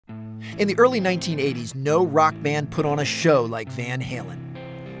In the early 1980s, no rock band put on a show like Van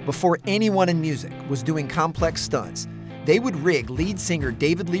Halen. Before anyone in music was doing complex stunts, they would rig lead singer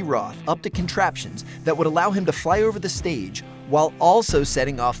David Lee Roth up to contraptions that would allow him to fly over the stage while also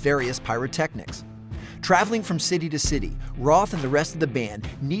setting off various pyrotechnics. Traveling from city to city, Roth and the rest of the band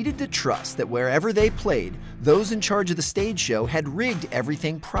needed to trust that wherever they played, those in charge of the stage show had rigged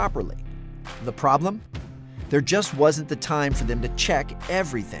everything properly. The problem? There just wasn't the time for them to check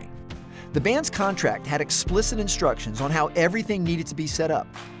everything. The band's contract had explicit instructions on how everything needed to be set up.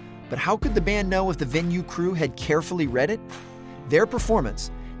 But how could the band know if the venue crew had carefully read it? Their performance,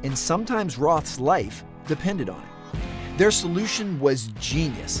 and sometimes Roth's life, depended on it. Their solution was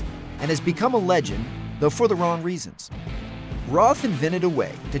genius and has become a legend, though for the wrong reasons. Roth invented a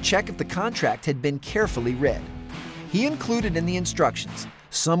way to check if the contract had been carefully read. He included in the instructions,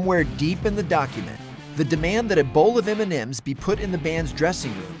 somewhere deep in the document, the demand that a bowl of M&Ms be put in the band's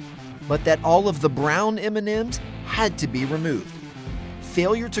dressing room, but that all of the brown M&Ms had to be removed.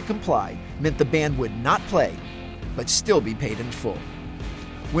 Failure to comply meant the band would not play, but still be paid in full.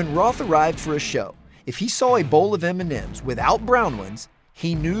 When Roth arrived for a show, if he saw a bowl of M&Ms without brown ones,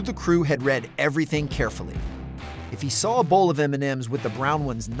 he knew the crew had read everything carefully. If he saw a bowl of M&Ms with the brown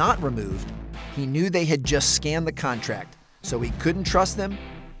ones not removed, he knew they had just scanned the contract, so he couldn't trust them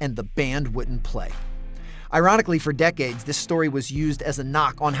and the band wouldn't play. Ironically, for decades, this story was used as a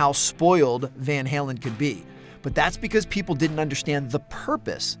knock on how spoiled Van Halen could be. But that's because people didn't understand the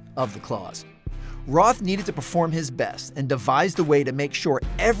purpose of the clause. Roth needed to perform his best and devised a way to make sure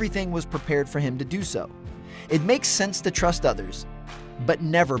everything was prepared for him to do so. It makes sense to trust others, but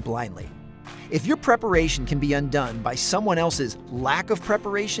never blindly. If your preparation can be undone by someone else's lack of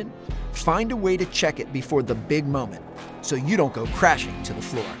preparation, find a way to check it before the big moment so you don't go crashing to the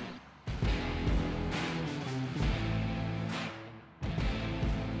floor.